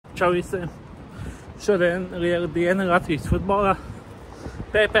Čau visiem! Šodien liela diena Latvijas futbolā.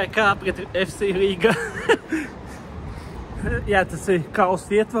 PPK pret FC Rīga. Jā, tas ir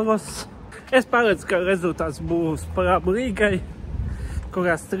kausa ietvaros. Es paredzu, ka rezultāts būs par abu Rīgai,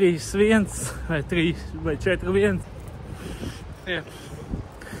 kurās 3-1 vai 3 vai 4-1. Jā,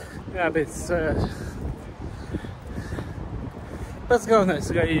 bet pats galvenais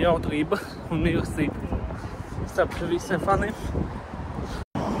ir arī jautrība un mīlestība starp visiem faniem.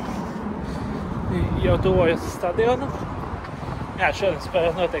 Jau tuvojas stadiona. Jā, šodien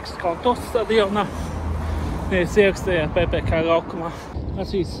spēlē noteikti Kontos stadionā. Nevis ierakstējā PPK laukumā.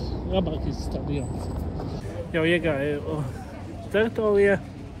 Latvijas labākais stadions. Jau iegāja teritorijā.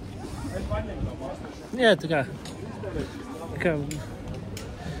 Jā, tā kā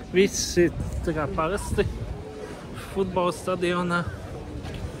viss ir tā kā parasti futbola stadionā.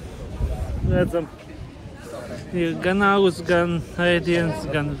 Redzam, ir gan alus, gan ēdiens,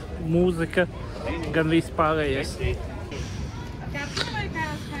 gan mūzika, gan viss pārējais.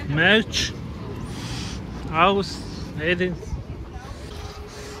 Merč, alus, ēdiens.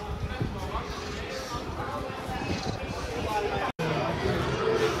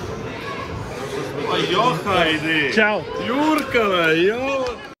 Johaidi! Čau! Jurkavē, jo!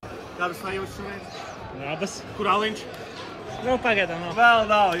 Kādas sajūtas šodien? Labas. Kur Aliņš? Nu, pagaidām nav. Vēl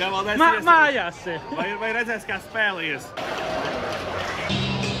nav, jā, vēl neesi Mājās ir. Vai redzēs, kā spēlējies?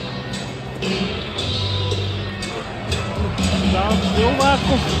 Daudz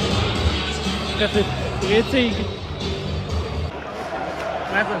cilvēku, kas ir priecīgi.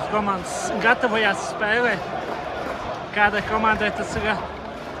 Redzams, komandas gatavojās spēlē. Kādai komandai tas ir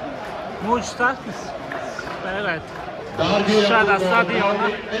mūža starts spēlēt šādā stadionā.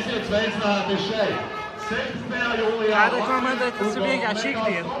 Esiet sveicināti šeit. 16. jūlijā. Kādai komandai tas ir vienkārši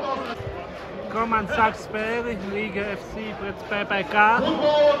ikdiena. Komanda sāk spēli Rīga FC pret PPK.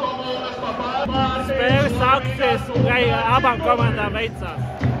 Spēle sāksies, lai abām komandām veicās.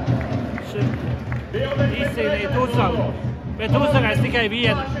 Izcīnīt uzvaru. Bet uzvarēs tikai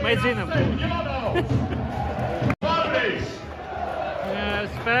viena. Mēs zinām.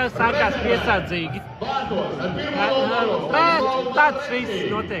 Spēle sākās piesardzīgi. Bet tāds viss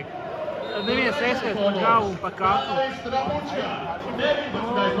notiek. Neviens ieskait pa galvu un pa kaklu.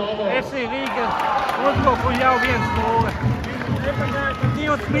 FC Rīga uzbruku jau 1-0.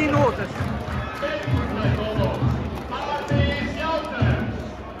 2 minūtes.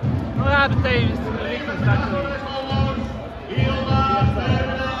 Nu, labi, te ir rikums atkarīgs.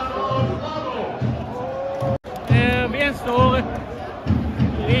 1-0.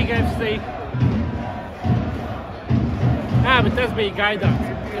 Rīga FC. Jā, bet tas bija gaidāts,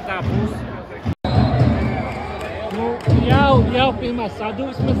 ka tā būs. Nu, jau pirmā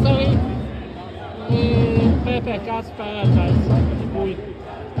sadursmes arī PPK spēlētājs guļ.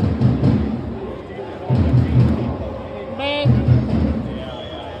 Bet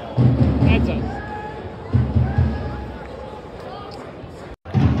redzēs.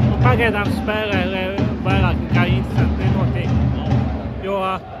 Pagaidām spēlē vairāk nekā incidenti nenotiek, jo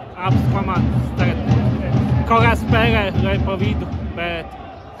abas komandas tagad kaut kā spēlē vai pa vidu, bet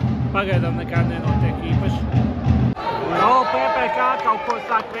pagaidām nekā nenotiek īpaši. PPK kaut ko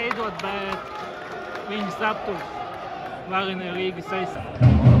sāk veidot, bet viņas aptur Varina Rīgas aizsardzību.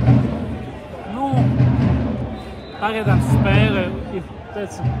 Nu, pagaidām spēle ir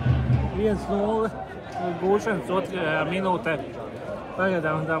 1-0 gūšanas 2. minūtē.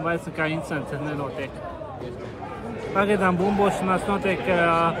 Pagaidām tam vairs nekā incidenti nenotiek. Pagaidām bumbošanās notiek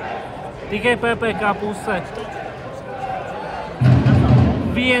tikai PPK pusē.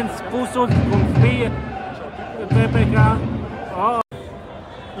 Viens pusuzbrukums bija PPK.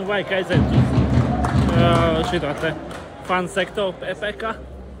 Nu, vajag aiziet uz šitā te fanu sektoru PPK.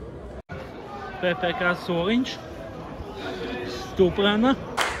 PPK soliņš. Stuprana.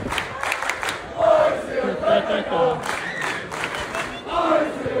 PPK.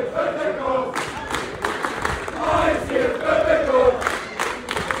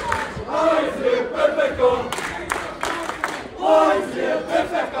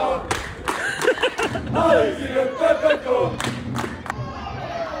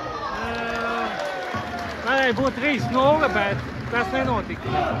 Varēja būt 3-0, bet tas nenotika.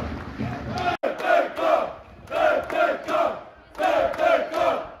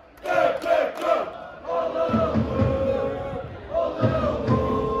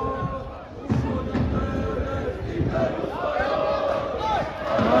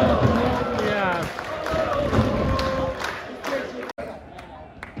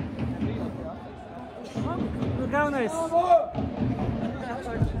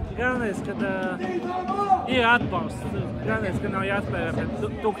 Galvenais, kad ir atbalsts. Galvenais, ka nav jāspēlē pēc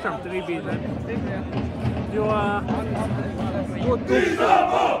tukšām tribīnēm. Jo būtu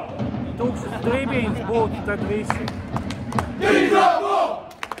tukšas tribīnes būtu, tad visi.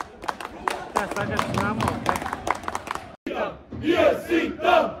 Tā tagad namo.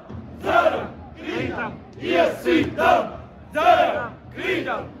 Iesītam, dzeram, krītam, iesītam, dzeram,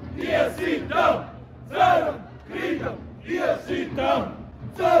 krītam, iesītam, dzeram, krītam, iesītam,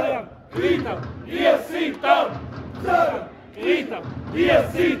 dzeram, krītam, iesītam, dzeram, krītam,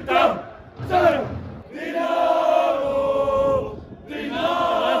 iesītam, dzeram. Dināro!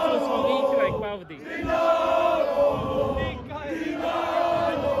 Dināro! Vecos un viņš vajag pavadīt. Dināro!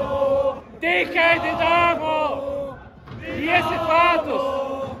 Tikai Dināro! Iesit vātus!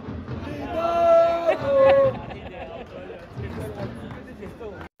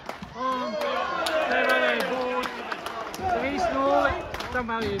 Un te varēja būt 3-0. Tam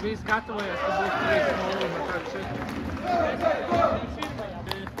arī viss gatavojas, ka būs 3-0.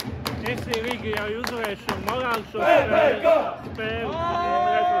 Es ir Rīga jau uzvarēšu morāli šo spēli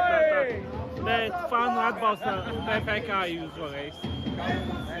rezultātā. Bet fanu atbalsta PPK uzvarējis.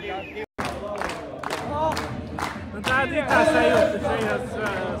 Tāda ir tā sajūta šajās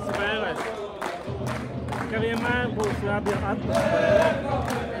spēlēs, ka vienmēr būs labi atbalsti.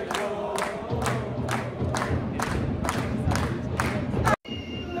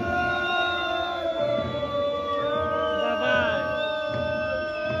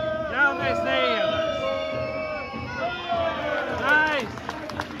 Jaunais neielēs. Nice!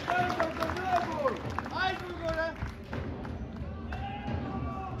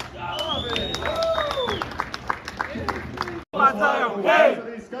 Dzeram, hei!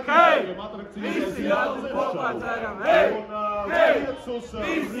 Hei! Visi jādu kopā dzeram, hei! Hei!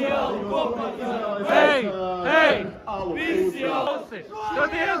 Visi jādu kopā dzeram, hei! Hei! Visi jādu!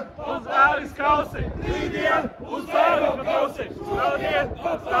 Šodien uz āris kausi! Rītdien uz Eiro kausi! Šodien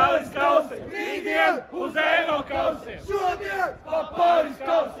uz āris kausi! Rītdien uz Eiro kausi! Šodien uz Pāris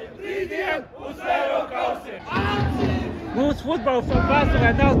kausi! Rītdien uz Eiro kausi! Mūsu futbola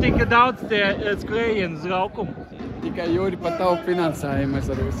vēsturē nav tik daudz tie skrējienu uz laukumu. Tikai Jūri par tavu finansējumu es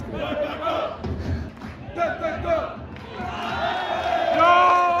varu uzskatīt.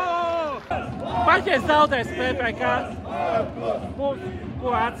 Pašais zaudēs PPK. Būs ko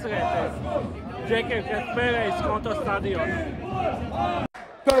atcerēties. Džekiem, kad spēlējis konto stadionu.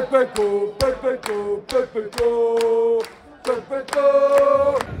 PPK, PPK, PPK, PPK.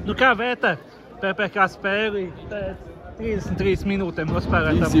 Nu kā vērtē PPK spēli pēc 33 minūtēm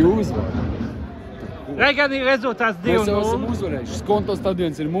nospēlētām? Visi uzvar. Lai gan ir rezultāts 2-0. Mēs jau esam uzvarējuši. Skonto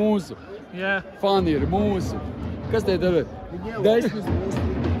stadions ir mūsu. Jā. Fani ir mūsu. Kas te dara? 10.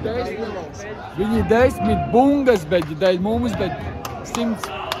 Viņi 10 bungas, bet dēļ mums, bet 100,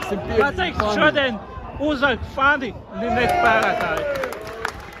 150 Man teiks, šodien uzvar fani, ne spēlētāji.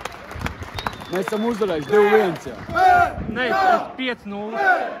 Mēs esam uzvarējuši 2-1, jā. Nē, 5-0.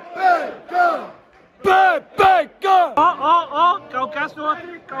 PPK! Kaut kas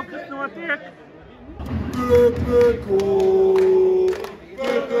notiek. PPK,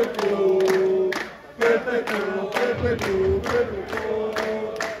 PPK, PPK, PPK,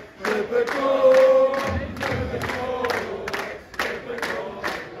 PPK,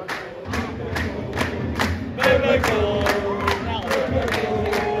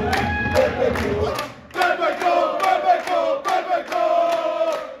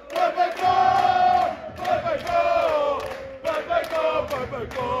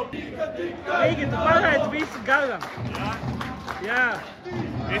 Rīgi, tu palaidi visu garam. Jā.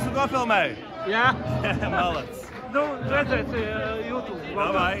 Visu nofilmēju? Jā. Malac. Nu, redzēt YouTube.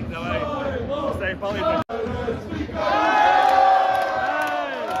 Davai. Es tevi palīdzu.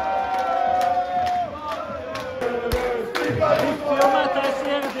 Filmētājs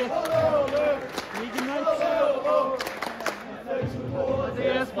ieradies. Rīgi nec.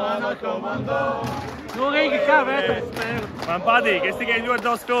 Paldies, manā komandā. Nu, Rīgi, kā vērtē spēli? Man patīk, es tikai ļoti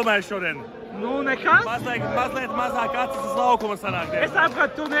daudz filmēju šodien. Nu, nekas. Mazliet mazāk acis uz laukuma sanāk. Es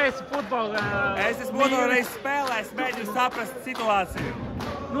saprotu, tu neesi futbolā. Es esmu otro reizi spēlējis, mēģinu saprast situāciju.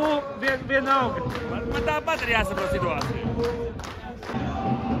 Nu, vienalga. Man tāpat ir jāsaprot situācija.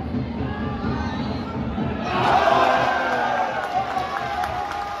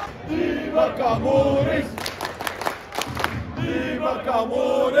 Diva kā mūris! Diva kā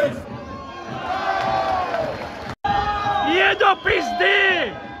mūris! Iedo pizdī!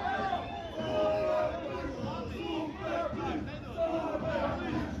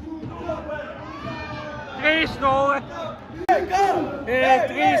 3-0.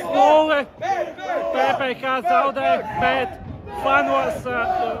 3-0. PPK zaudē, bet fanos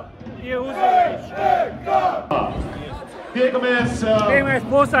ir uzvarējuši. Tiekamies! Pirmais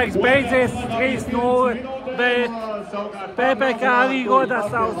puslaiks beidzies 3-0, bet PPK arī godā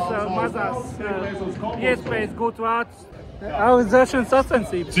savus mazās iespējas gūt vārdus. Alizēšanas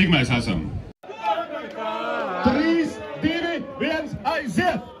sacensības. Cik mēs esam? 3, 2, 1,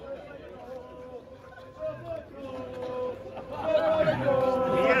 aiziet!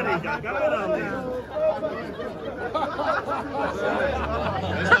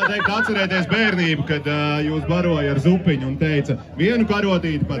 Es tā teiktu atcerēties bērnību, kad jūs baroja ar zupiņu un teica vienu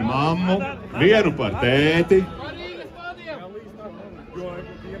karotīti par mammu, vienu par tēti.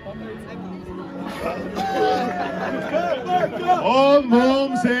 Un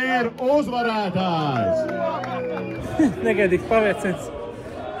mums ir uzvarētājs! Negaidīgs paveicens.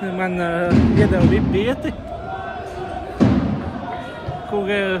 Man iedeva bieti, kur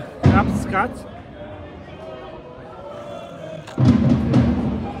ir apskats.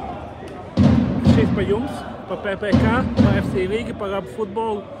 Šis pa jums, pa PPK, pa FC Rīga, pa labu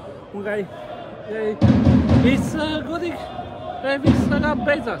futbolu. Un lai viss godīgi, lai viss labi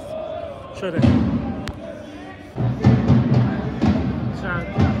beidzās šodien.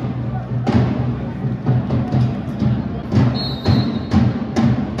 Šādi.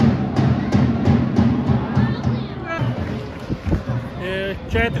 Ir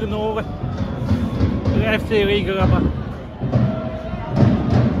 4-0 FC Rīga labā.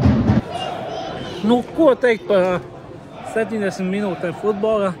 Nu, ko teikt par 70 minūtēm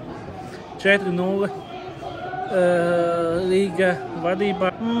futbolā? 4-0 Rīga vadībā.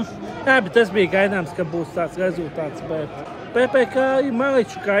 Jā, bet tas bija gaidāms, ka būs tāds rezultāts, bet PPK ir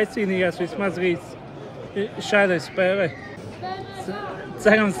maliču kaicīnījās vismaz rīts šādai spēlē.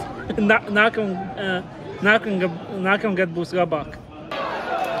 Cerams, nākamgad būs labāk.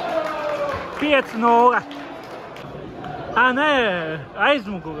 5-0. Nē,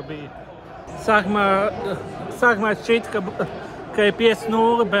 aizmugura bija. Sākumā šķita, ka ir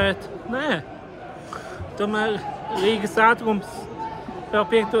 5-0, bet nē. Tomēr Rīgas ātrums vēl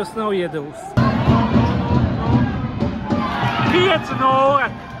 5 nav iedevusi. 5-0.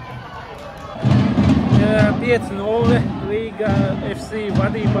 5-0 Rīga FC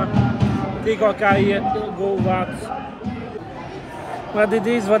vadībā. Tikko kā ieguva vārdus.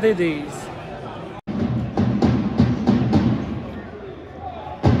 Vadidīs.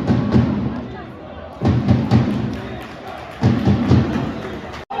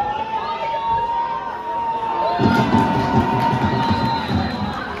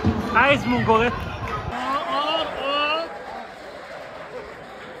 Aizmugure.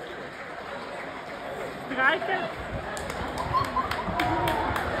 Striker.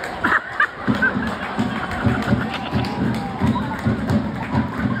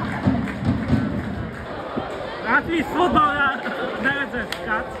 Latvijas futbolā neredzēs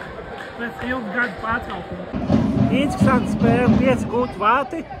skats pēc ilgu gadu pārtraukuma. Interesanti spēle, 5 gūti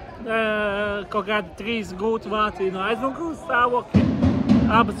vārti, kaut kādi 3 gūti vārti no aizmugures stāvokļa.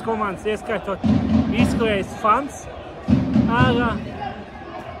 Abas komandas ieskaitot izskrējis fans ārā.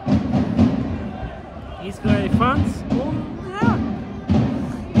 Izskrēja fans un jā,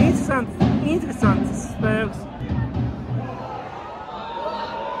 interesants spēles.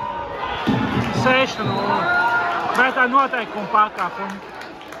 6-0. Bet tā noteikuma pārkāpuma.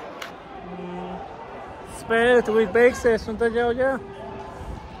 Spēle tūlīt beigsies un tad jau jā.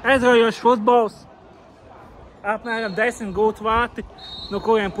 Aizraujošs futbols. Apmēram 10 gūti vārti, no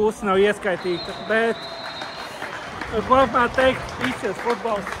kuriem pusi nav ieskaitīta, bet kopumā teikt, izcils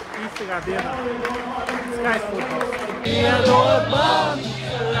futbols izcilā dienā. Skaists futbols. Iedod man,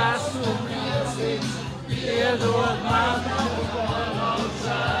 esmu milzīgs, iedod man,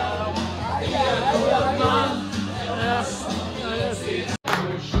 iedod man, esmu milzīgs.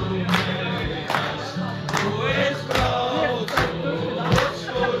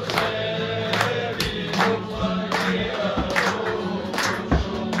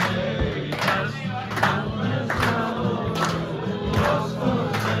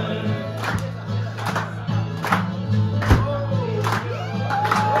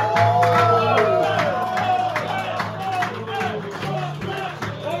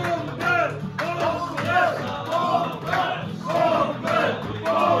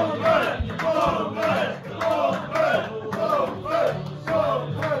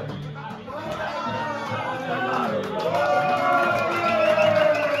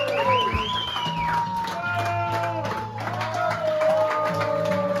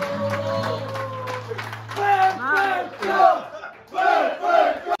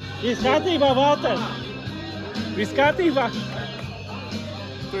 Viss kārtībā, Valter? Viss kārtībā?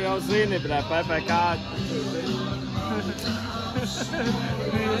 Tu jau zini, brē, PPK.